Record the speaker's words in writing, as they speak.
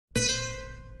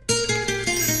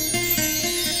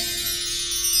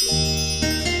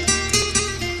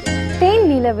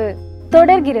நிலவு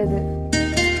தொடர்கிறது.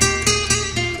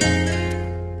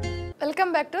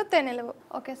 Welcome back to நிலவு.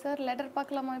 ஓகே சார், லெட்டர்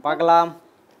பார்க்கலாமா? பார்க்கலாம்.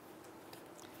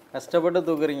 கஷ்டப்பட்டு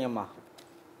தூக்குறீங்கம்மா.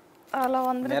 அதெல்லாம்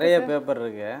வந்து நிறைய பேப்பர்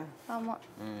இருக்கு. ஆமாம்,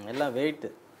 எல்லாம் வெயிட்.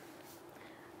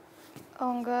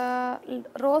 அவங்க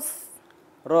ரோஸ்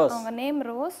ரோஸ், அவங்க நேம்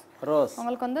ரோஸ். ரோஸ்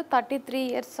அவங்களுக்கு வந்து 33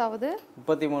 இயர்ஸ் ஆகுது.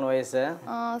 33 வயசு.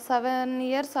 7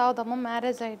 இயர்ஸ் ஆகுதம்மா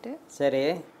மேரேஜ் ஆகிட்டு. சரி.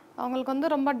 அவங்களுக்கு வந்து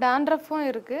ரொம்ப டேண்ட்ரஃபும்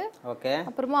இருக்கு. ஓகே.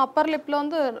 அப்புறமா அப்பர் லிப்ல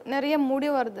வந்து நிறைய முடி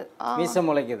வருது. மீசை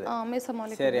முளைக்குது. மீசை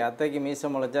முளைக்குது. சரி, அத்தைக்கு மீசை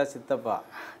முளைச்சா சித்தப்பா.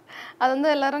 அது வந்து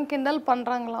எல்லாரும் கிண்டல்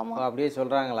பண்றாங்களாமா. அப்படியே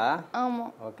சொல்றாங்களா? ஆமா,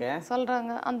 ஓகே,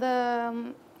 சொல்றாங்க. அந்த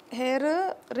ஹேர்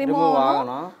ரிமூவ்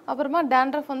ஆகணும், அப்புறமா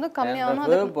டேண்ட்ரஃப் வந்து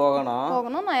கம்மியாகணும்,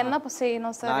 போகணும். நான் என்ன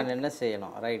செய்யணும் சார்? நான் என்ன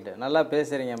செய்யணும்? ரைட்டு, நல்லா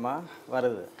பேசுறீங்கம்மா.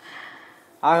 வருது.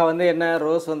 ஆக வந்து என்ன,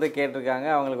 ரோஸ் வந்து கேட்டிருக்காங்க.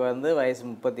 அவங்களுக்கு வந்து வயசு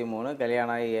 33,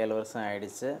 கல்யாணம் ஆகி 7 வருஷம்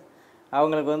ஆயிடுச்சு.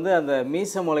 அவங்களுக்கு வந்து அந்த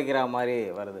மீசை முளைக்கிற மாதிரி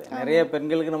வருது. நிறைய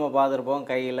பெண்களுக்கு நம்ம பார்த்துருப்போம்,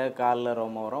 கையில் காலில்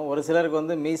ரோமம் வரும். ஒரு சிலருக்கு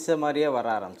வந்து மீசை மாதிரியே வர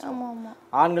ஆரம்பிச்சோம்.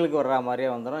 ஆண்களுக்கு வர்ற மாதிரியே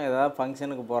வந்துடும். ஏதாவது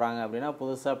ஃபங்க்ஷனுக்கு போகிறாங்க அப்படின்னா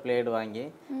புதுசாக பிளேடு வாங்கி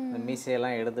இந்த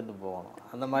மீசையெல்லாம் எடுத்துகிட்டு போகணும்.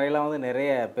 அந்த மாதிரிலாம் வந்து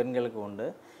நிறைய பெண்களுக்கு உண்டு.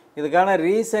 இதுக்கான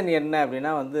ரீசன் என்ன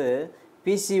அப்படின்னா வந்து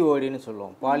பிசிஓடின்னு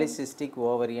சொல்லுவோம், பாலிசிஸ்டிக்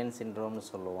ஓவரியன் சிண்ட்ரோம்னு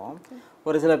சொல்லுவோம்.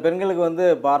 ஒரு சில பெண்களுக்கு வந்து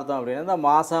பார்த்தோம் அப்படின்னா இந்த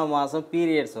மாதம்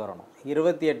பீரியட்ஸ் வரணும்.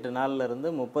 28 நாள்லேருந்து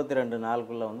 32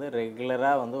 நாளுக்குள்ளே வந்து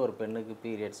ரெகுலராக வந்து ஒரு பெண்ணுக்கு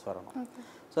பீரியட்ஸ் வரணும்.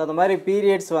 ஸோ அந்த மாதிரி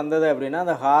பீரியட்ஸ் வந்தது அப்படின்னா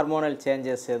அந்த ஹார்மோனல்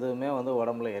சேஞ்சஸ் எதுவுமே வந்து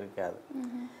உடம்புல இருக்காது.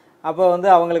 அப்போ வந்து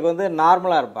அவங்களுக்கு வந்து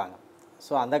நார்மலாக இருப்பாங்க.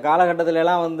 ஸோ அந்த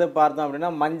காலகட்டத்திலலாம் வந்து பார்த்தோம் அப்படின்னா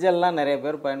மஞ்சள்லாம் நிறைய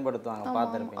பேர் பயன்படுத்துவாங்க,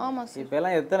 பார்த்துருப்பீங்க. இப்போ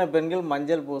எல்லாம் எத்தனை பெண்கள்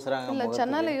மஞ்சள் பூசுகிறாங்க?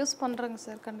 சென்னையில் யூஸ் பண்ணுறாங்க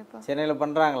சார். கண்டிப்பாக சென்னையில்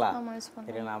பண்ணுறாங்களா?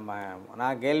 சரி.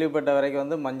 நான் கேள்விப்பட்ட வரைக்கும்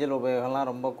வந்து மஞ்சள் உபயோகம்லாம்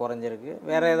ரொம்ப குறைஞ்சிருக்கு.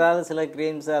 வேறு ஏதாவது சில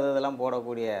க்ரீம்ஸ் அதெல்லாம்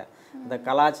போடக்கூடிய இந்த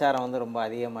கலாச்சாரம் வந்து ரொம்ப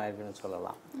அதிகமாக இருக்குதுன்னு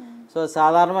சொல்லலாம். ஸோ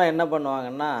சாதாரணமாக என்ன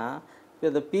பண்ணுவாங்கன்னா,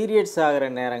 இந்த பீரியட்ஸ் ஆகிற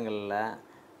நேரங்களில்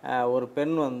ஒரு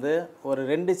பெண் வந்து ஒரு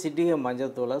 2 சிட்டிகை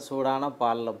மஞ்சத்தூளை சூடான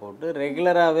பாலில் போட்டு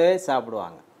ரெகுலராகவே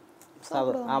சாப்பிடுவாங்க.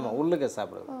 ஆமாம், உள்ளுக்க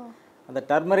சாப்பிடுவாங்க. அந்த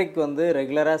டர்மரிக் வந்து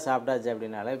ரெகுலராக சாப்பிட்டாச்சு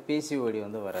அப்படின்னாலே பிசிஓடி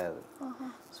வந்து வராது.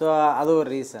 ஸோ அது ஒரு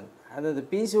ரீசன். அந்த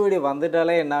பிசிஓடி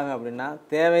வந்துட்டாலே என்னாகும் அப்படின்னா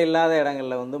தேவையில்லாத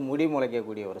இடங்களில் வந்து முடி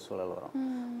முளைக்கக்கூடிய ஒரு சூழல் வரும்.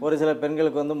 ஒரு சில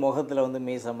பெண்களுக்கு வந்து முகத்தில் வந்து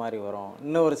மீசை மாதிரி வரும்.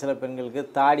 இன்னும் ஒரு சில பெண்களுக்கு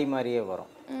தாடி மாதிரியே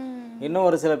வரும். இன்னும்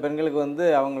ஒரு சில பெண்களுக்கு வந்து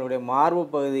அவங்களுடைய மார்பு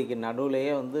பகுதிக்கு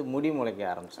நடுவுலையே வந்து முடி முளைக்க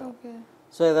ஆரம்பிச்சிடும்.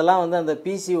 ஸோ இதெல்லாம் வந்து அந்த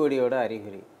பிசிஓடியோட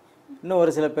அறிகுறி. இன்னும்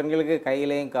ஒரு சில பெண்களுக்கு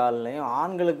கையிலையும் கால்லையும்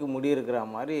ஆண்களுக்கு முடி இருக்கிற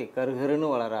மாதிரி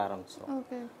கருகருன்னு வளர ஆரம்பிச்சிடும்.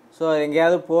 ஸோ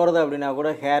எங்கேயாவது போகிறது அப்படின்னா கூட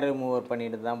ஹேர் ரிமூவர்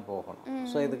பண்ணிட்டு தான் போகணும்.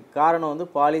 ஸோ இதுக்கு காரணம் வந்து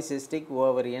பாலிசிஸ்டிக்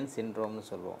ஓவரியன் சிண்ட்ரோம்னு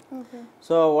சொல்லுவோம்.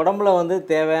 ஸோ உடம்புல வந்து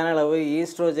தேவையான அளவு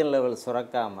ஈஸ்ட்ரோஜன் லெவல்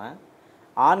சுரக்காமல்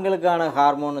ஆண்களுக்கான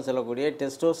ஹார்மோன்னு சொல்லக்கூடிய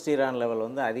டெஸ்டோஸ்டிரான் லெவல்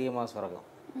வந்து அதிகமாக சுரக்கும்.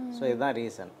 ஸோ இதுதான்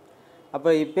ரீசன். அப்போ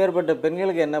இப்பேற்பட்ட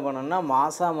பெண்களுக்கு என்ன பண்ணணும்னா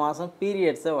மாதம்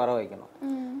பீரியட்ஸை வர வைக்கணும்.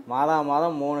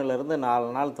 மாதம் 3லேருந்து 4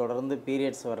 நாள் தொடர்ந்து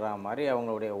பீரியட்ஸ் வர்ற மாதிரி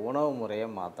அவங்களுடைய உணவு முறையை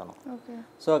மாற்றணும்.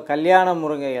 ஸோ கல்யாண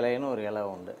முருங்கை இலைன்னு ஒரு இலை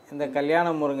உண்டு. இந்த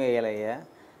கல்யாண முருங்கை இலையை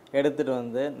எடுத்துகிட்டு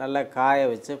வந்து நல்லா காய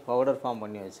வச்சு பவுடர் ஃபார்ம்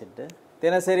பண்ணி வச்சுட்டு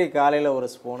தினசரி காலையில் 1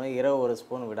 ஸ்பூனு, இரவு 1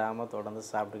 ஸ்பூன் விடாமல் தொடர்ந்து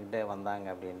சாப்பிட்டுக்கிட்டே வந்தாங்க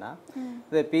அப்படின்னா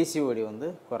இந்த பிசிஓடி வந்து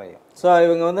குறையும். ஸோ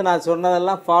இவங்க வந்து நான்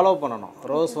சொன்னதெல்லாம் ஃபாலோ பண்ணணும்.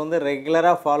 ரோஸ் வந்து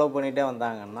ரெகுலராக ஃபாலோ பண்ணிகிட்டே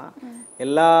வந்தாங்கன்னா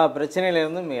எல்லா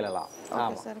பிரச்சனையிலேருந்தும் மீளலாம்.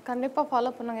 ஆமாம் சார், கண்டிப்பாக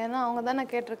ஃபாலோ பண்ணுங்க. ஏன்னா அவங்க தானே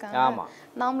கேட்டிருக்காங்க. ஆமாம்,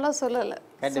 நாமளாம் சொல்லலை.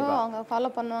 கண்டிப்பாக அவங்க ஃபாலோ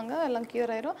பண்ணுவாங்க, எல்லாம்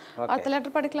க்யூர் ஆயிரும். அடுத்த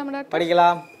லெட்டர் படிக்கலாம் டாக்டர்?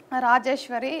 படிக்கலாம்.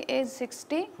 Rajeswari, age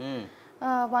 60,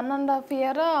 1.5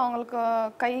 year. அவங்களுக்கு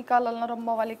கை காலெல்லாம்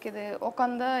ரொம்ப வலிக்குது,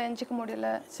 உட்காந்து எஞ்சிக்க முடியல.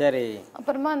 சரி.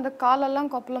 அப்புறமா இந்த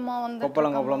காலெல்லாம் கொப்பளமா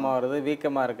வருது,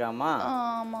 வீக்கமாக இருக்காமா?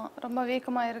 ஆமாம், ரொம்ப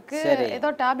வீக்கமாக இருக்கு.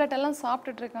 ஏதோ டேப்லெட் எல்லாம்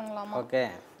சாப்பிட்டுட்டு இருக்காங்களாமா. ஓகே.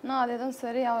 ஆனால் அது எதுவும்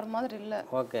சரி ஆகிற மாதிரி இல்லை.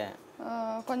 ஓகே.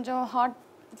 கொஞ்சம் ஹார்ட்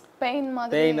பெயின்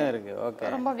மாதிரி இருக்கு. ஓகே.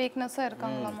 ரொம்ப வீக்னஸாக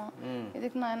இருக்காங்களாமா.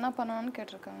 இதுக்கு நான் என்ன பண்ணணும்னு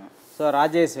கேட்டிருக்காங்க. ஸோ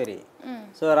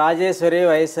ராஜேஸ்வரி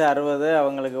வயசு 60.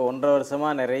 அவங்களுக்கு 1.5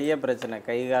 வருஷமாக நிறைய பிரச்சனை.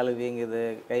 கை கால் வீங்குது,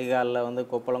 கை காலில் வந்து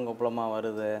கொப்பளமாக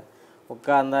வருது,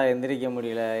 உட்கார்ந்தா எந்திரிக்க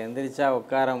முடியல, எந்திரிச்சா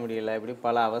உட்கார முடியல, இப்படி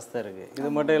பல அவஸ்தை இருக்குது.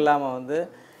 இது மட்டும் இல்லாமல் வந்து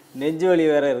நெஞ்சு வலி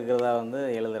வேறு இருக்கிறதா வந்து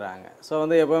எழுதுகிறாங்க. ஸோ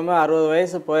வந்து எப்போவுமே 60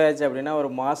 வயசு போயாச்சு அப்படின்னா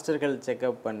ஒரு மாஸ்டர் ஹெல்த்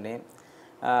செக்கப் பண்ணி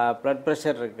ப்ளட்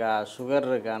ப்ரெஷர் இருக்கா, சுகர்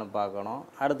இருக்கான்னு பார்க்கணும்.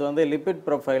 அடுத்து வந்து லிப்பிட்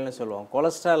ப்ரொஃபைல்னு சொல்லுவோம்,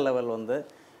 கொலஸ்ட்ரால் லெவல் வந்து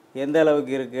எந்த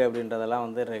அளவுக்கு இருக்குது அப்படின்றதெல்லாம்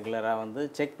வந்து ரெகுலராக வந்து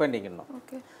செக் பண்ணிக்கணும்.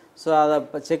 ஸோ அதை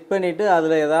செக் பண்ணிவிட்டு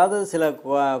அதில் ஏதாவது சில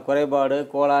குறைபாடு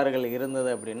கோளாறுகள் இருந்தது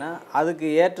அப்படின்னா அதுக்கு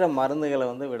ஏற்ற மருந்துகளை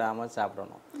வந்து விடாமல்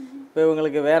சாப்பிடணும். இப்போ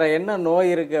இவங்களுக்கு வேறு என்ன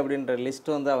நோய் இருக்குது அப்படின்ற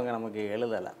லிஸ்ட் வந்து அவங்க நமக்கு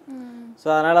எழுதலை. ஸோ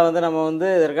அதனால் வந்து நம்ம வந்து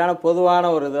இதற்கான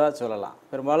பொதுவான ஒரு இதாக சொல்லலாம்.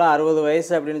 பெரும்பாலும் 60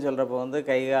 வயசு அப்படின்னு சொல்கிறப்போ வந்து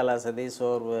கைகால் அசதி,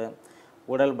 சோர்வு,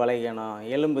 உடல் பலகீனம்,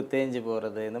 எலும்பு தேஞ்சு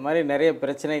போகிறது, இந்த மாதிரி நிறைய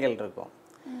பிரச்சனைகள் இருக்கும்.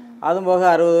 அதுவும் போக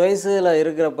 60 வயசில்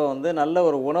இருக்கிறப்ப வந்து நல்ல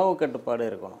ஒரு உணவு கட்டுப்பாடு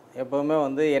இருக்கணும். எப்போவுமே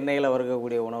வந்து எண்ணெயில்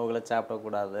வறுக்கக்கூடிய உணவுகளை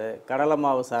சாப்பிடக்கூடாது, கடலை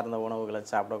மாவு சார்ந்த உணவுகளை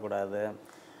சாப்பிடக்கூடாது.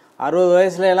 60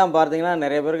 வயசுலலாம் பார்த்தீங்கன்னா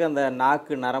நிறைய பேருக்கு அந்த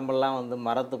நாக்கு நரம்பெல்லாம் வந்து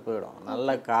மரத்து போயிடும்.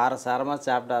 நல்ல காரசாரமாக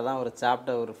சாப்பிட்டா தான் ஒரு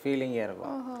சாப்பிட்ட ஒரு ஃபீலிங்கே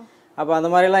இருக்கும். அப்போ அந்த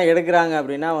மாதிரிலாம் எடுக்கிறாங்க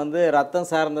அப்படின்னா வந்து ரத்தம்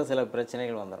சார்ந்த சில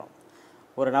பிரச்சனைகள் வந்துடும்.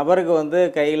 ஒரு நபருக்கு வந்து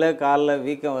கையில் காலில்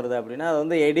வீக்கம் வருது அப்படின்னா அது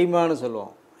வந்து எடிமான்னு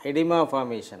சொல்லுவோம். எடிமா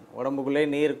ஃபார்மேஷன், உடம்புக்குள்ளே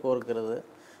நீர் கோர்க்கிறது.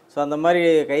 ஸோ அந்த மாதிரி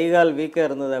கை கால் வீக்கம்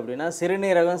இருந்தது அப்படின்னா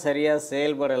சிறுநீரகம் சரியாக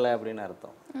செயல்படலை அப்படின்னு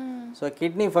அர்த்தம். ஸோ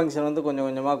கிட்னி ஃபங்க்ஷன் வந்து கொஞ்சம்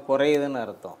கொஞ்சமாக குறையுதுன்னு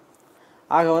அர்த்தம்.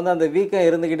 ஆக வந்து அந்த வீக்கம்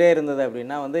இருந்துக்கிட்டே இருந்தது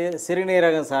அப்படின்னா வந்து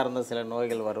சிறுநீரகம் சார்ந்த சில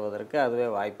நோய்கள் வருவதற்கு அதுவே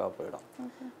வாய்ப்பாக போயிடும்.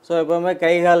 ஸோ எப்போவுமே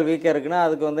கை கால் வீக்கம் இருக்குன்னா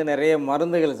அதுக்கு வந்து நிறைய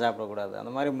மருந்துகள் சாப்பிடக்கூடாது.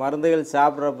 அந்த மாதிரி மருந்துகள்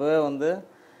சாப்பிட்றப்பவே வந்து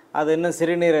அது இன்னும்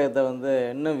சிறுநீரகத்தை வந்து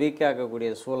இன்னும்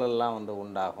வீக்காக்கக்கூடிய சூழல்லாம் வந்து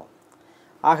உண்டாகும்.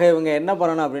 ஆக இவங்க என்ன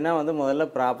பண்ணணும் அப்படின்னா வந்து முதல்ல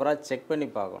ப்ராப்பராக செக் பண்ணி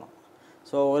பார்க்கணும்.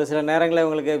 ஸோ ஒரு சில நேரங்களில்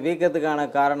இவங்களுக்கு வீக்கத்துக்கான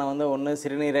காரணம் வந்து ஒன்று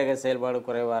சிறுநீரக செயல்பாடு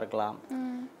குறைவாக இருக்கலாம்,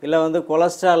 இல்லை வந்து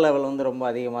கொலஸ்ட்ரால் லெவல் வந்து ரொம்ப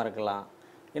அதிகமாக இருக்கலாம்,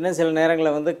 இன்னும் சில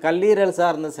நேரங்களில் வந்து கல்லீரல்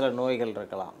சார்ந்த சில நோய்கள்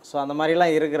இருக்கலாம். ஸோ அந்த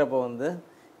மாதிரிலாம் இருக்கிறப்போ வந்து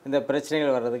இந்த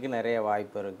பிரச்சனைகள் வர்றதுக்கு நிறைய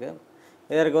வாய்ப்பு இருக்குது.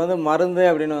 இதற்கு வந்து மருந்து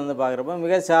அப்படின்னு வந்து பார்க்குறப்போ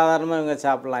மிக சாதாரணமாக இவங்க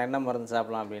சாப்பிட்லாம். என்ன மருந்து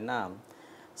சாப்பிட்லாம் அப்படின்னா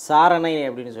சாரணை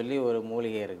அப்படின்னு சொல்லி ஒரு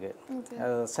மூலிகை இருக்குது,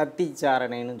 அது சத்தி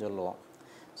சாரணைன்னு சொல்லுவோம்.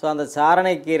 ஸோ அந்த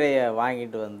சாரணை கீரையை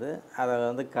வாங்கிட்டு வந்து அதை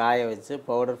வந்து காய வச்சு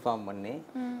பவுடர் ஃபார்ம் பண்ணி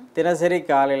தினசரி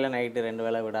காலையில் நைட்டு 2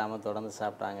 வேளை விடாமல் தொடர்ந்து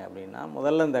சாப்பிட்டாங்க அப்படின்னா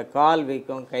முதல்ல இந்த கால்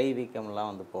வீக்கம் கை வீக்கம்லாம்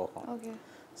வந்து போகும்.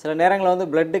 சில நேரங்களில் வந்து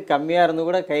பிளட்டு கம்மியாக இருந்து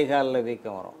கூட கை காலில்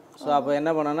வீக்கம் வரும். ஸோ அப்போ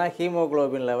என்ன பண்ணணும்னா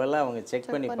ஹீமோகுளோபின் லெவலில் அவங்க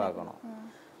செக் பண்ணி பார்க்கணும்.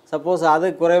 சப்போஸ் அது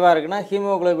குறைவாக இருக்குன்னா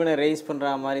ஹீமோகுளோபினை ரைஸ்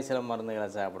பண்ணுற மாதிரி சில மருந்துகளை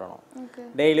சாப்பிடணும்.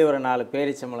 டெய்லி ஒரு 4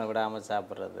 பேரிச்சம்பழம் விடாமல்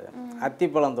சாப்பிட்றது,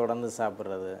 அத்திப்பழம் தொடர்ந்து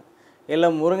சாப்பிட்றது, இல்லை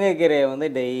முருங்கைக்கீரையை வந்து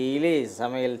டெய்லி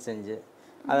சமையல் செஞ்சு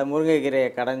அதை முருங்கைக்கீரையை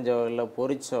கடைஞ்சோ இல்லை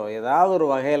பொரிச்சோ ஏதாவது ஒரு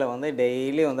வகையில் வந்து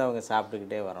டெய்லி வந்து அவங்க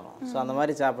சாப்பிட்டுக்கிட்டே வரணும். ஸோ அந்த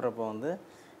மாதிரி சாப்பிட்றப்போ வந்து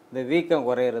இந்த வீக்கம்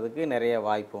குறையிறதுக்கு நிறைய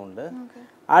வாய்ப்பு உண்டு.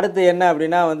 அடுத்து என்ன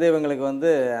அப்படின்னா வந்து இவங்களுக்கு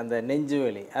வந்து அந்த நெஞ்சு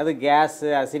வலி, அது கேஸு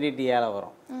அசிடிட்டியால்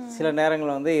வரும். சில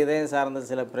நேரங்களில் வந்து இதயம் சார்ந்த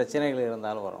சில பிரச்சனைகள்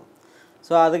இருந்தாலும் வரும்.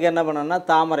 ஸோ அதுக்கு என்ன பண்ணணும்னா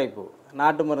தாமரைப்பூ,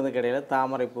 நாட்டு மருந்து கடையில்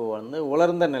தாமரைப்பூ வந்து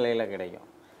உலர்ந்த நிலையில் கிடைக்கும்.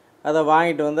 அதை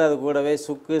வாங்கிட்டு வந்து அது கூடவே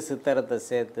சுக்கு சித்தரத்தை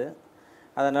சேர்த்து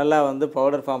அதை நல்லா வந்து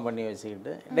பவுடர் ஃபார்ம் பண்ணி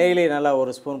வச்சுக்கிட்டு டெய்லி நல்லா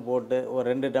 1 ஸ்பூன் போட்டு ஒரு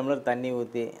 2 டம்ளர் தண்ணி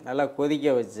ஊற்றி நல்லா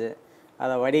கொதிக்க வச்சு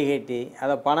அதை வடிகட்டி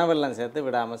அதை பனவெல்லம் சேர்த்து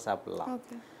விடாமல் சாப்பிட்லாம்.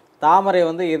 தாமரை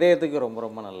வந்து இதயத்துக்கு ரொம்ப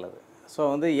ரொம்ப நல்லது. ஸோ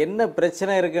வந்து என்ன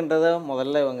பிரச்சனை இருக்குன்றதை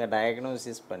முதல்ல இவங்க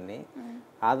டயக்னோசிஸ் பண்ணி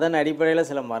அதன் அடிப்படையில்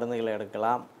சில மருந்துகளை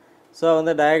எடுக்கலாம். ஸோ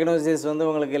வந்து டயக்னோசிஸ் வந்து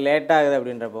உங்களுக்கு லேட் ஆகுது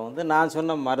அப்படின்றப்போ வந்து நான்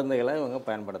சொன்ன மருந்துகளை இவங்க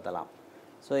பயன்படுத்தலாம்.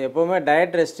 ஸோ எப்போவுமே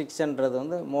டயட் ரெஸ்ட்ரிக்ஷன்றது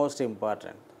வந்து மோஸ்ட்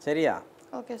இம்பார்ட்டன்ட். சரியா?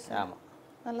 Okay sir. ஆமாம்,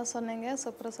 நல்லா சொன்னீங்க,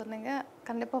 சூப்பராக சொன்னீங்க.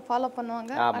 கண்டிப்பாக ஃபாலோ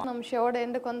பண்ணுவாங்க. நம்ம ஷோட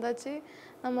எண்டுக்கு வந்தாச்சு.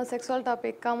 நம்ம sexual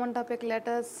topic, common topic,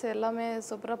 letters எல்லாமே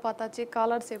சூப்பராக பார்த்தாச்சு.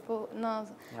 காலர்ஸ் எப்போ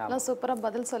நான் சூப்பராக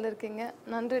பதில் சொல்லியிருக்கீங்க.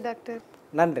 நன்றி டாக்டர்.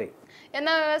 நன்றி. என்ன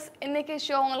இன்னைக்கு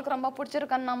ஷோ உங்களுக்கு ரொம்ப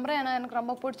பிடிச்சிருக்கான்னு நம்புறேன். ஏன்னா எனக்கு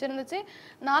ரொம்ப பிடிச்சிருந்துச்சு.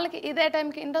 நாளைக்கு இதே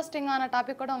டைமுக்கு இன்ட்ரெஸ்டிங்கான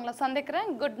டாபிக்கோட உங்களை சந்திக்கிறேன்.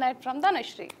 Good night from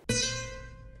Dhanashree.